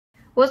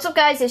What's up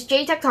guys, it's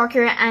JTechTalk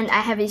here, and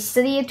I have a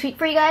Cydia tweak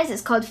for you guys.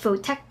 It's called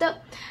PHOTECTOR,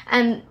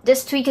 and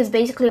this tweak is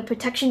basically a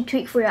protection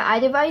tweak for your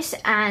iDevice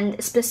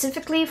and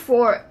specifically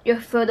for your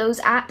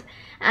Photos app.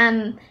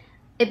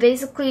 It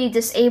basically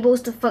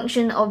disables the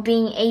function of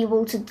being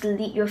able to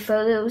delete your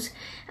photos,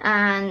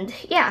 and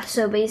yeah,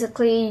 so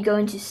basically you go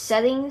into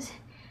settings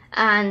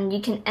and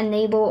you can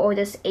enable or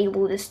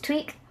disable this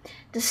tweak.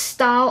 The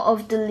style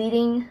of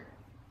deleting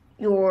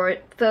your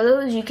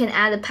photos, you can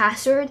add a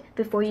password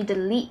before you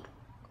delete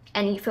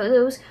any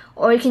photos,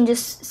 or you can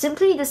just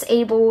simply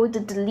disable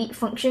the delete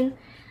function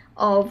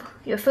of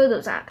your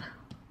Photos app.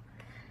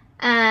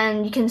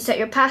 And you can set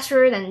your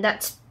password, and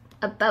that's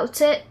about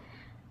it.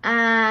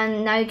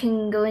 And now you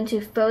can go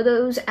into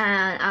Photos,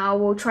 and I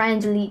will try and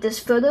delete this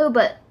photo,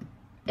 but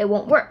it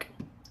won't work.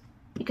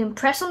 You can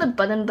press on the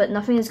button, but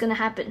nothing is going to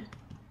happen.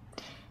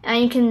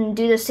 And you can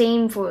do the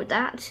same for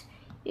that.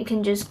 You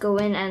can just go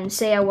in and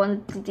say I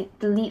want to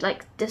delete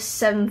like this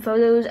 7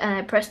 photos, and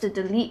I press the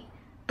delete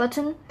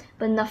button,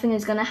 but nothing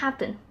is gonna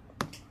happen,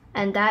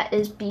 and that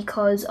is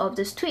because of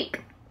this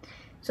tweak.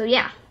 So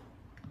yeah,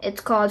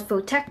 it's called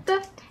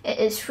PHOTECTOR. It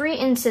is free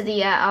in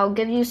Cydia. I'll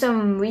give you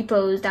some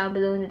repos down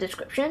below in the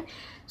description.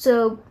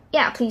 So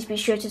yeah, please be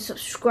sure to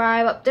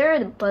subscribe up there.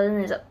 The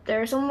button is up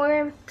there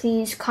somewhere.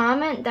 Please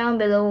comment down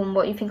below on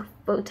what you think of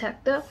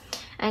PHOTECTOR,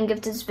 and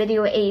give this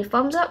video a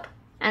thumbs up,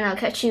 and I'll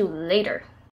catch you later.